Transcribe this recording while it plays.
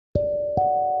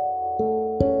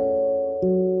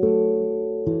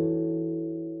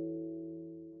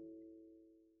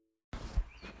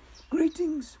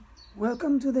Greetings.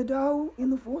 Welcome to the Tao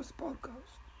in the Force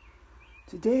podcast.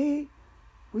 Today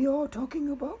we are talking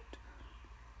about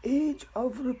Age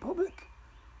of Republic,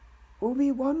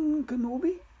 Obi-Wan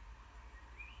Kenobi,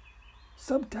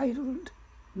 subtitled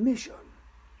Mission.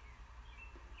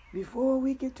 Before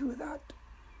we get to that,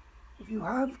 if you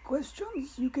have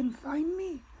questions, you can find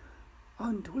me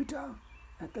on Twitter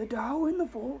at the Tao in the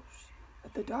Force,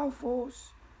 at the Tao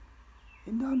Force,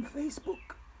 and on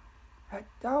Facebook at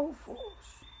Tao Force.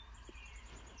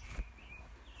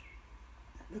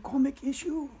 The comic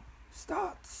issue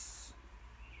starts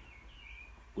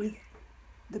with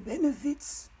the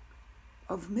benefits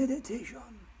of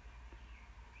meditation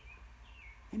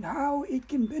and how it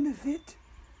can benefit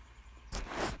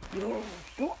your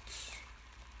thoughts,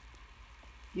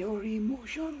 your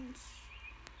emotions,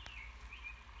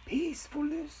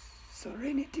 peacefulness,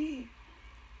 serenity,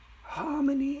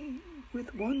 harmony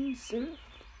with oneself,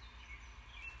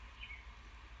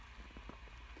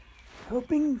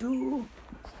 helping to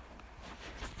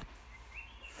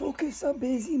focus a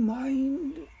busy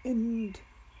mind and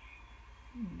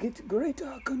get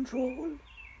greater control.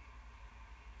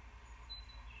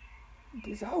 It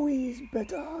is always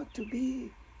better to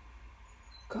be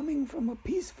coming from a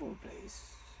peaceful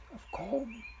place of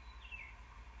calm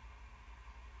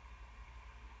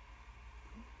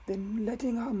than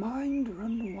letting our mind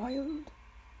run wild.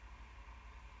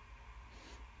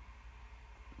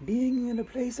 Being in a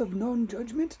place of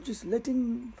non-judgment, just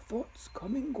letting thoughts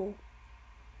come and go,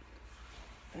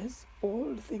 as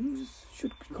all things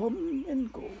should come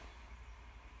and go.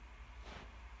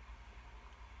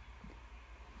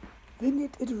 Then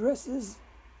it addresses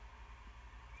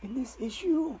in this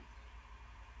issue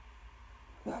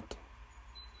that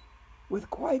with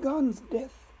Qui-Gon's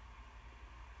death,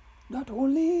 not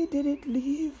only did it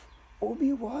leave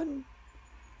Obi-Wan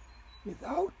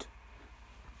without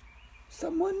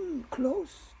someone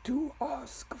close to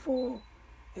ask for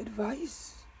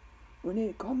advice when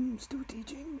it comes to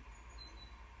teaching,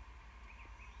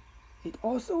 it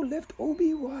also left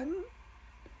Obi-Wan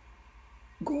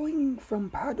going from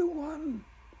Padawan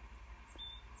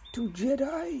to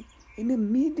Jedi and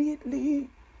immediately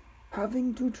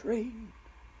having to train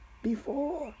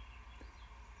before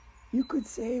you could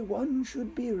say one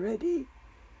should be ready.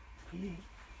 He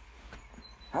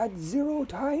had zero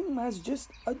time as just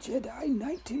a Jedi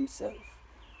Knight himself.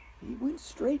 He went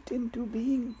straight into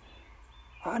being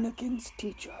Anakin's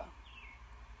teacher.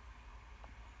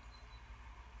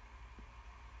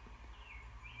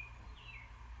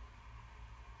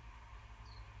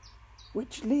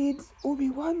 Which leads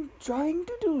Obi-Wan trying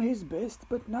to do his best,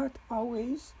 but not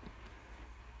always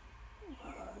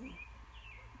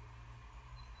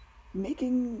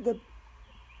making the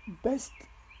best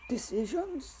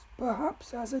decisions,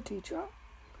 perhaps, as a teacher.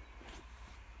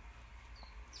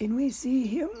 And we see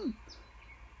him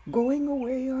going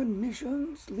away on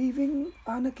missions, leaving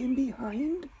Anakin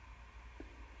behind,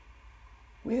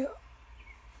 where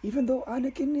even though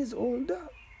Anakin is older,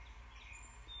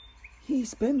 he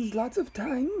spends lots of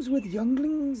times with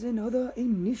younglings and other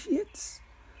initiates,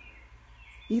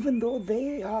 even though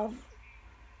they have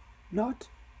not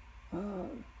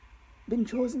been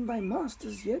chosen by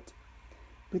masters yet,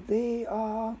 but they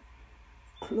are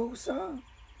closer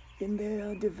in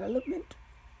their development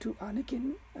to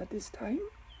Anakin at this time.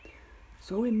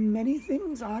 So in many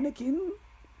things, Anakin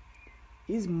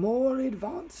is more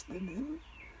advanced than them,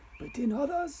 but in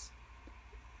others,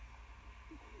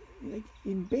 like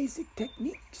in basic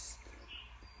techniques,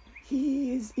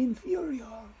 he is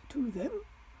inferior to them.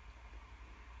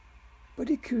 But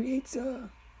it creates a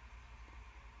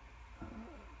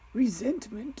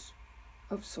resentment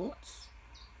of sorts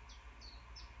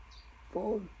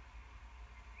for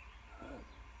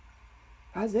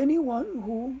as anyone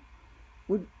who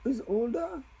is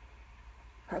older,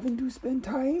 having to spend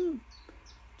time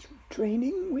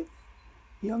training with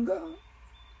younger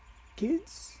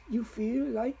kids, you feel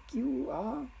like you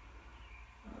are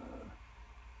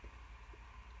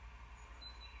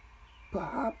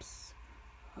perhaps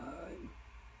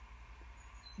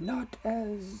not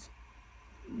as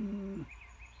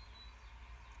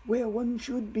where one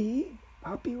should be,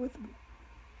 happy with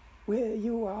where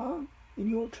you are in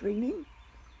your training.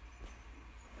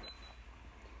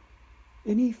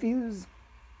 And he feels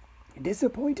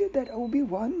disappointed that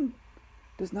Obi-Wan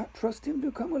does not trust him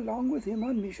to come along with him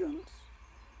on missions.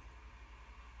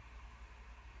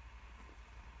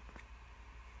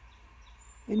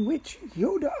 In which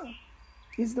Yoda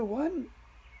is the one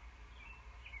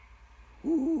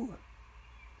who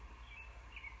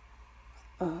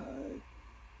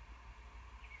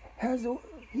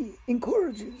he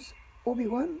encourages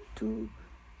Obi-Wan to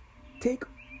take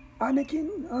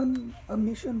Anakin on a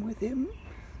mission with him,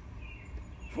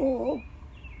 for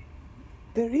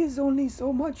there is only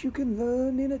so much you can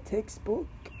learn in a textbook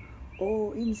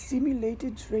or in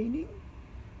simulated training.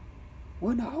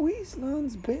 One always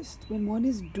learns best when one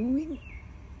is doing.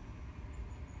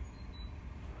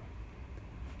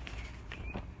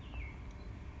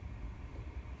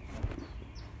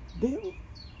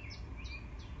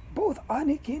 Both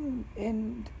Anakin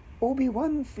and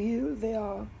Obi-Wan feel they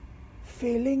are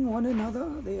failing one another.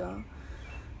 They are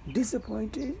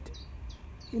disappointed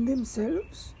in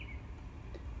themselves,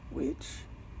 which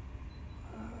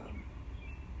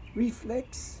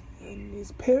reflects and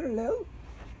is parallel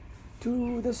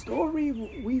to the story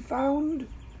we found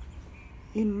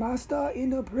in Master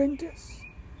and Apprentice,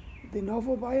 the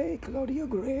novel by Claudia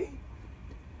Gray,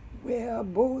 where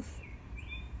both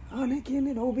Anakin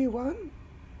and Obi-Wan,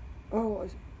 or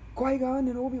Qui-Gon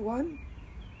and Obi-Wan,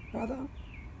 rather,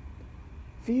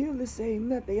 feel the same,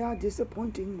 that they are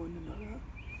disappointing one another.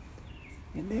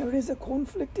 And there is a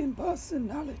conflict in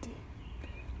personality,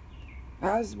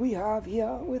 as we have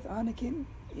here with Anakin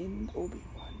and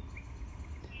Obi-Wan.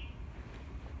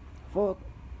 For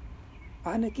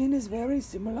Anakin is very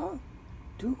similar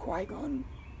to Qui-Gon.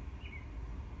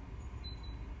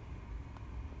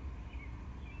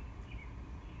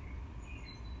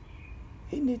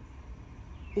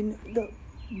 In the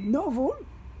novel,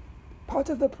 part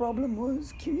of the problem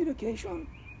was communication.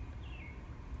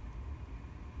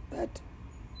 That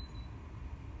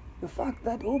the fact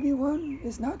that Obi-Wan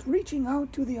is not reaching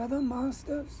out to the other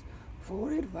masters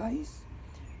for advice.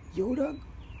 Yoda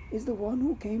is the one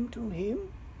who came to him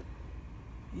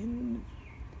in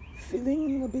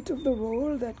filling a bit of the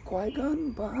role that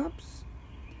Qui-Gon perhaps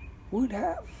would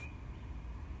have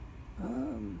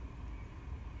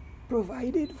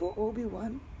provided for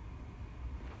Obi-Wan.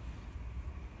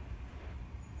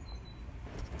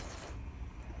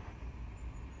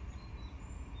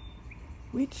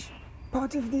 Which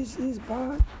part of this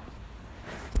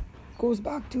goes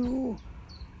back to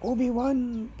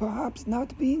Obi-Wan perhaps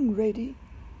not being ready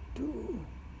to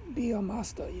be a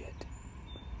master yet.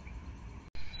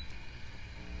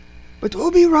 But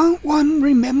Obi-Wan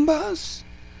remembers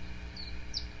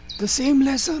the same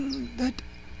lesson that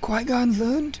Qui-Gon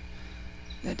learned,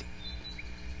 that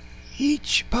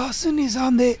each person is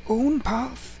on their own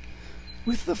path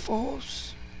with the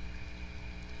Force,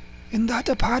 and that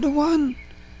a Padawan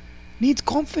needs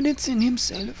confidence in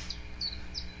himself,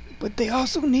 but they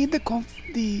also need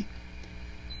the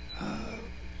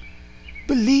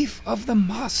belief of the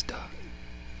Master.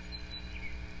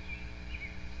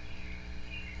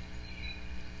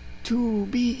 To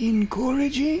be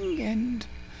encouraging and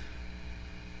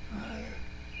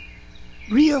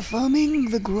reaffirming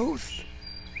the growth,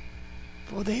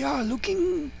 for they are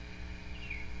looking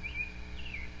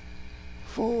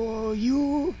for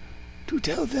you to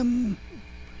tell them,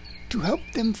 to help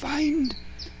them find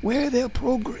where their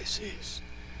progress is.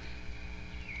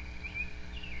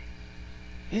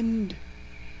 And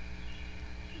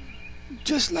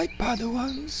just like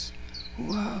Padawans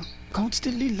who are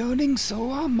constantly learning,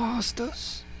 so are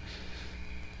masters.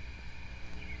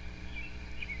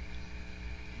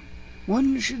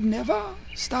 One should never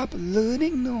stop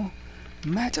learning, no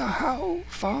matter how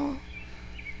far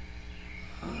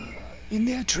in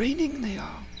their training they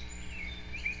are.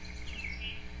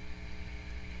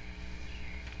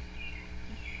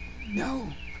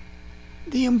 Now,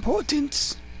 the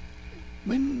importance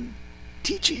when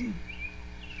teaching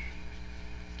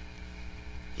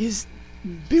is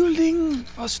building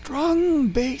a strong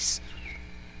base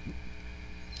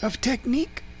of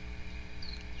technique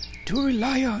to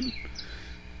rely on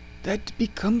that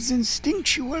becomes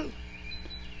instinctual.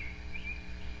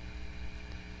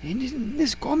 And in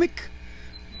this comic,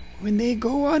 when they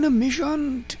go on a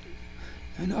mission,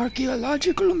 an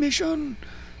archaeological mission,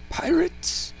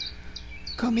 pirates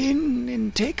come in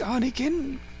and take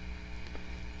Anakin,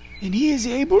 and he is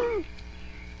able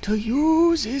to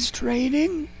use his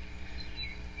training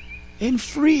and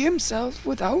free himself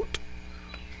without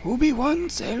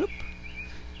Obi-Wan's help.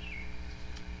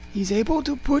 He's able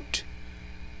to put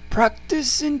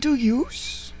practice into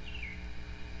use,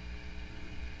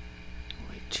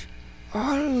 which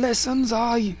all lessons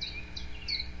are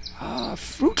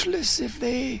fruitless if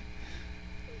they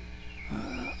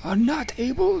are not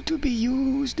able to be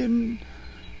used in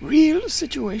real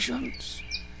situations.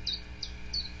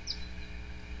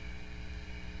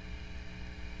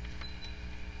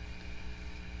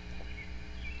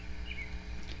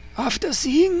 After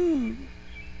seeing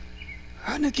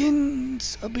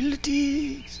Anakin's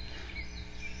abilities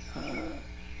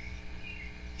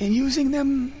and using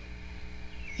them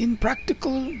in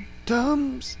practical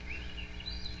terms,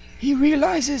 he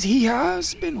realizes he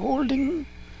has been holding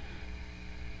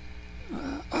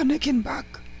Anakin back,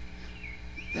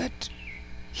 that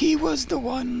he was the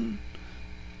one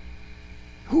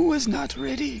who was not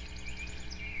ready,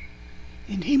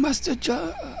 and he must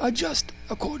adjust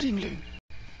accordingly.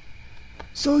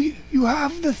 So you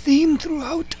have the theme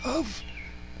throughout of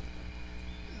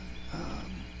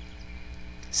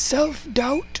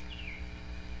self-doubt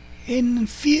and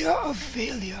fear of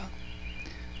failure.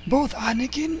 Both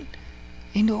Anakin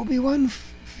and Obi-Wan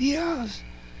fears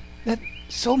that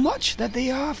so much that they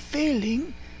are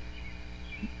failing,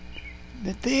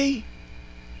 that they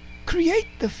create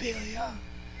the failure.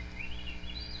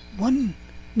 One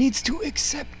needs to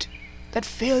accept that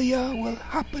failure will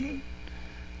happen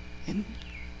and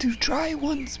to try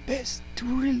one's best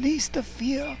to release the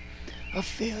fear of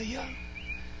failure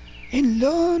and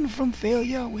learn from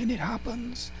failure when it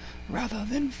happens rather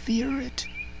than fear it.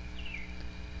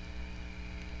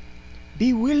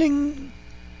 Be willing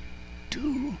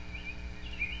to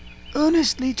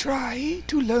earnestly try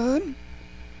to learn,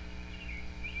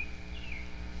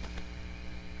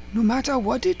 no matter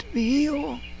what it be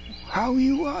or how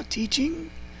you are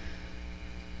teaching,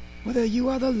 whether you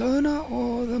are the learner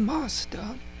or the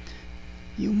master.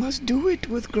 You must do it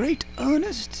with great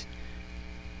earnest.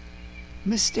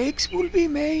 Mistakes will be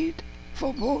made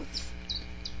for both,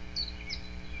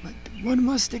 but one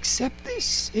must accept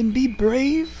this and be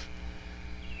brave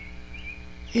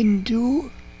and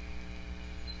do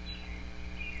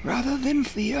rather than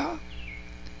fear.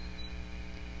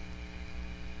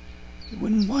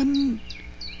 When one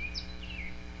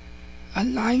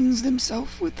aligns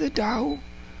themselves with the Tao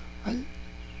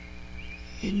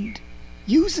and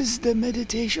uses the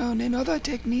meditation and other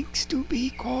techniques to be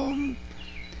calm,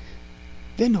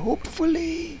 then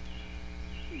hopefully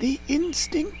the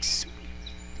instincts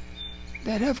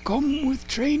that have come with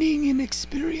training and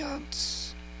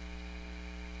experience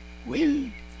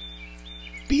will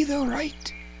be the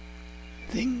right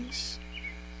things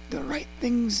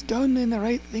done and the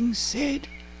right things said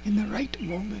in the right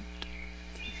moment.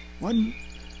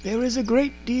 There is a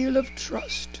great deal of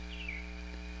trust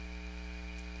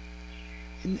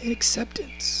and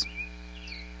acceptance.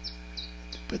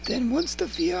 But then once the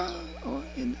failure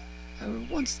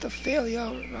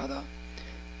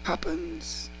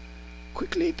happens,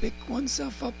 quickly pick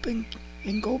oneself up and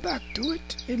go back to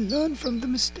it and learn from the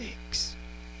mistakes.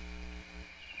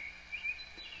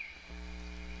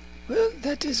 Well,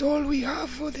 that is all we have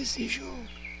for this issue.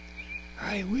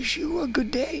 I wish you a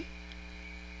good day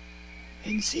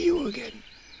and see you again.